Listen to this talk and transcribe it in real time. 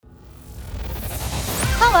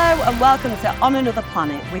Hello and welcome to On Another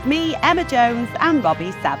Planet with me, Emma Jones and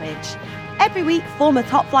Robbie Savage. Every week, former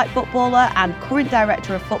top-flight footballer and current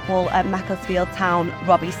director of football at Macclesfield Town,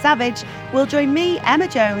 Robbie Savage, will join me, Emma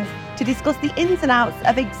Jones, to discuss the ins and outs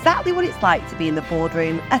of exactly what it's like to be in the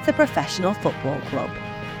boardroom at a professional football club.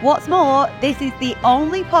 What's more, this is the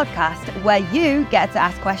only podcast where you get to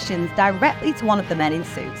ask questions directly to one of the men in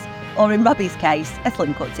suits, or in Robbie's case, a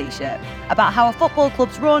slim cut t-shirt, about how a football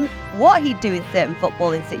club's run, what he'd do in certain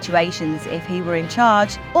footballing situations if he were in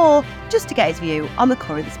charge, or just to get his view on the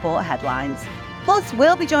current sport headlines. Plus,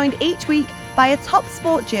 we'll be joined each week by a top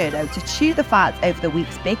sport journo to chew the fat over the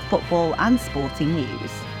week's big football and sporting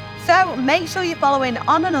news. So make sure you're following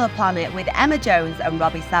On Another Planet with Emma Jones and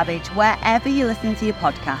Robbie Savage wherever you listen to your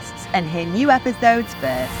podcasts and hear new episodes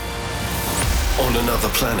first. On Another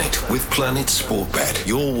Planet with Planet Sportbet,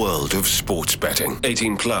 your world of sports betting.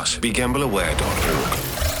 18 plus, begambleaware.org.